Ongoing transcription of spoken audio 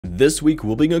This week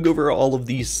we'll be going over all of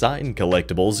the signed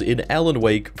collectibles in Alan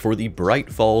Wake for the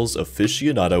Bright Falls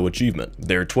Aficionado achievement.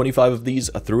 There are 25 of these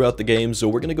throughout the game, so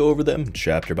we're going to go over them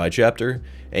chapter by chapter,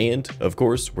 and of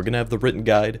course we're going to have the written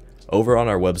guide over on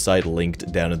our website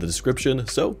linked down in the description,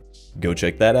 so go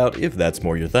check that out if that's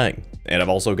more your thing. And I've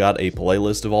also got a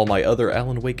playlist of all my other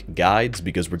Alan Wake guides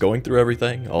because we're going through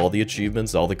everything, all the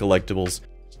achievements, all the collectibles,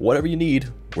 whatever you need,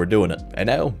 we're doing it. And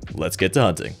now, let's get to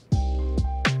hunting.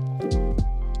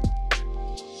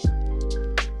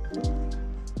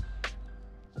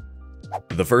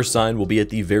 The first sign will be at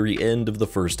the very end of the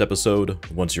first episode.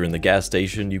 Once you're in the gas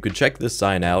station, you can check this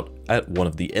sign out at one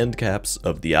of the end caps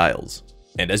of the aisles.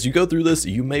 And as you go through this,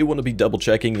 you may want to be double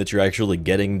checking that you're actually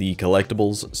getting the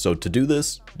collectibles. So to do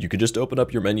this, you can just open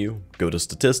up your menu, go to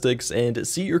statistics, and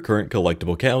see your current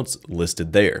collectible counts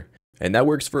listed there. And that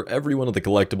works for every one of the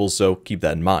collectibles, so keep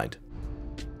that in mind.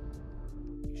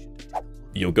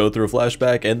 You'll go through a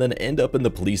flashback and then end up in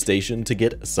the police station to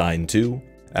get sign 2.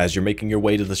 As you're making your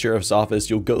way to the sheriff's office,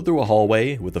 you'll go through a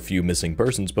hallway with a few missing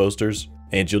persons posters,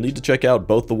 and you'll need to check out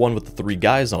both the one with the 3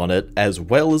 guys on it, as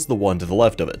well as the one to the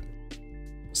left of it.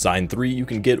 Sign 3 you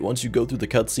can get once you go through the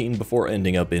cutscene before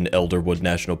ending up in Elderwood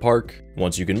National Park.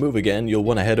 Once you can move again, you'll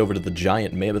want to head over to the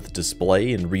giant mammoth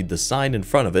display and read the sign in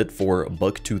front of it for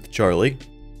Bucktooth Charlie.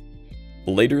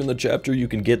 Later in the chapter, you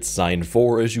can get sign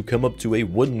 4 as you come up to a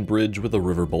wooden bridge with a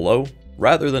river below.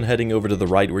 Rather than heading over to the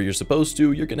right where you're supposed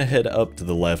to, you're going to head up to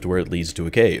the left where it leads to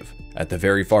a cave. At the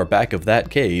very far back of that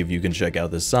cave, you can check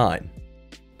out this sign.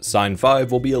 Sign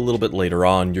 5 will be a little bit later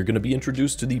on. You're going to be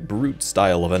introduced to the brute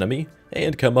style of enemy,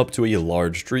 and come up to a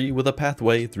large tree with a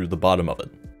pathway through the bottom of it.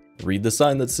 Read the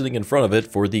sign that's sitting in front of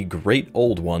it for the Great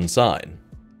Old One sign.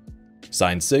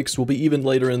 Sign 6 will be even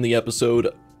later in the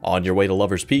episode. On your way to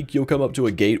Lover's Peak, you'll come up to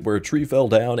a gate where a tree fell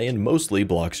down and mostly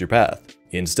blocks your path.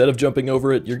 Instead of jumping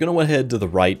over it, you're going to head to the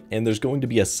right, and there's going to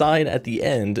be a sign at the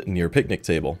end near picnic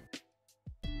table.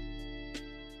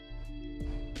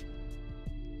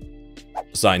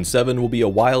 Sign 7 will be a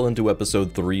while into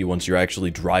episode 3 once you're actually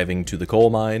driving to the coal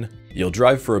mine. You'll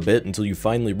drive for a bit until you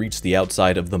finally reach the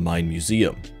outside of the mine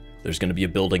museum. There's going to be a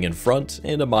building in front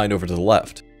and a mine over to the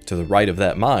left. To the right of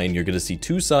that mine, you're going to see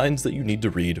 2 signs that you need to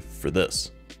read for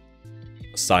this.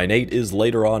 Sign 8 is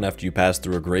later on after you pass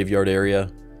through a graveyard area.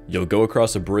 You'll go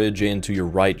across a bridge, and to your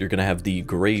right you're going to have the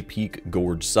Gray Peak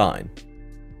Gorge sign.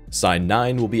 Sign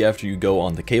 9 will be after you go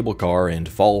on the cable car and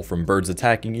fall from birds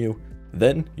attacking you.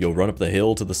 Then you'll run up the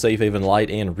hill to the Safe Haven light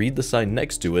and read the sign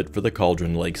next to it for the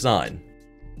Cauldron Lake sign.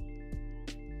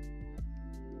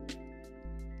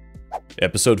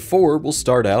 Episode 4 will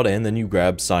start out, and then you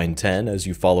grab sign 10 as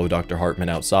you follow Dr. Hartman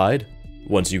outside.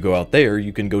 Once you go out there,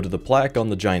 you can go to the plaque on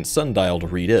the giant sundial to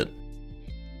read it.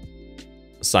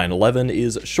 Sign 11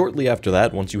 is shortly after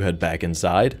that once you head back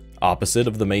inside. Opposite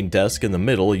of the main desk in the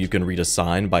middle, you can read a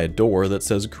sign by a door that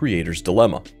says Creator's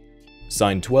Dilemma.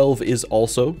 Sign 12 is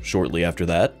also shortly after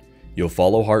that. You'll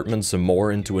follow Hartman some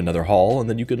more into another hall, and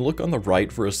then you can look on the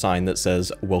right for a sign that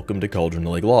says Welcome to Cauldron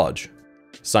Lake Lodge.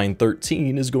 Sign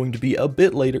 13 is going to be a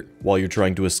bit later while you're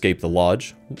trying to escape the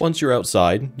lodge. Once you're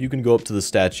outside, you can go up to the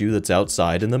statue that's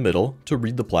outside in the middle to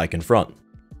read the plaque in front.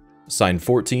 Sign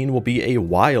 14 will be a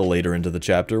while later into the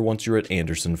chapter once you're at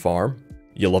Anderson Farm.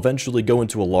 You'll eventually go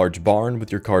into a large barn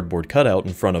with your cardboard cutout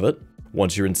in front of it.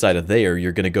 Once you're inside of there,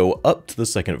 you're going to go up to the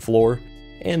second floor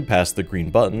and past the green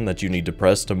button that you need to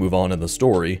press to move on in the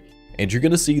story, and you're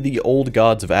going to see the Old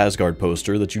Gods of Asgard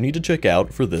poster that you need to check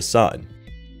out for this sign.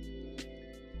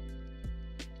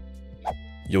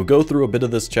 You'll go through a bit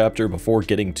of this chapter before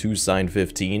getting to sign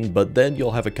 15, but then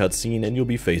you'll have a cutscene and you'll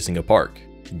be facing a park.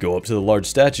 Go up to the large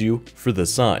statue for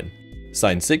this sign.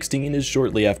 Sign 16 is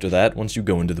shortly after that once you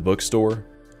go into the bookstore.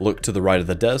 Look to the right of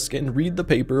the desk and read the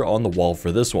paper on the wall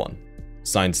for this one.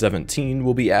 Sign 17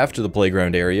 will be after the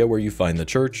playground area where you find the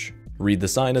church. Read the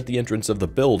sign at the entrance of the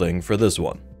building for this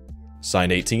one.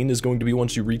 Sign 18 is going to be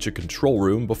once you reach a control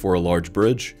room before a large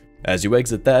bridge. As you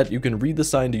exit that, you can read the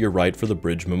sign to your right for the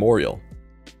bridge memorial.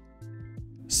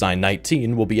 Sign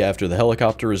 19 will be after the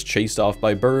helicopter is chased off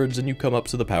by birds and you come up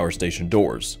to the power station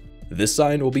doors. This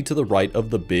sign will be to the right of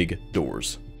the big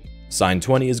doors. Sign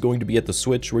 20 is going to be at the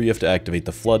switch where you have to activate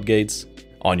the floodgates.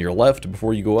 On your left,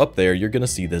 before you go up there, you're going to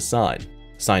see this sign.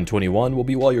 Sign 21 will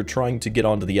be while you're trying to get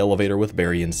onto the elevator with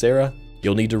Barry and Sarah.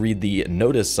 You'll need to read the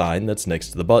notice sign that's next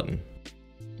to the button.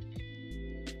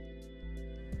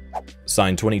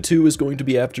 Sign 22 is going to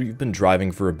be after you've been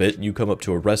driving for a bit and you come up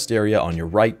to a rest area on your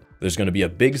right. There's going to be a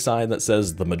big sign that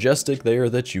says The Majestic there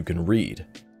that you can read.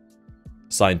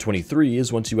 Sign 23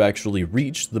 is once you actually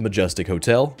reach the Majestic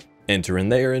Hotel. Enter in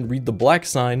there and read the black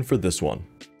sign for this one.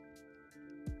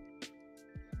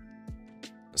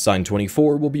 Sign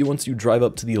 24 will be once you drive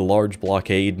up to the large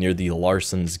blockade near the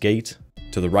Larson's Gate.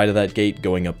 To the right of that gate,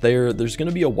 going up there, there's going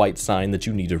to be a white sign that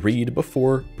you need to read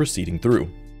before proceeding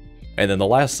through. And then the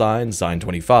last sign, sign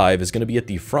 25, is going to be at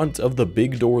the front of the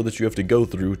big door that you have to go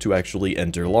through to actually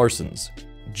enter Larson's.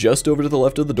 Just over to the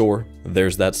left of the door,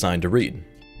 there's that sign to read.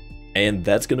 And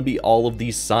that's going to be all of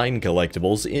these sign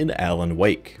collectibles in Alan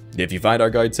Wake. If you find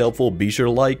our guides helpful, be sure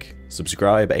to like,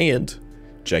 subscribe, and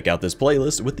check out this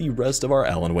playlist with the rest of our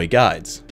Alan Wake guides.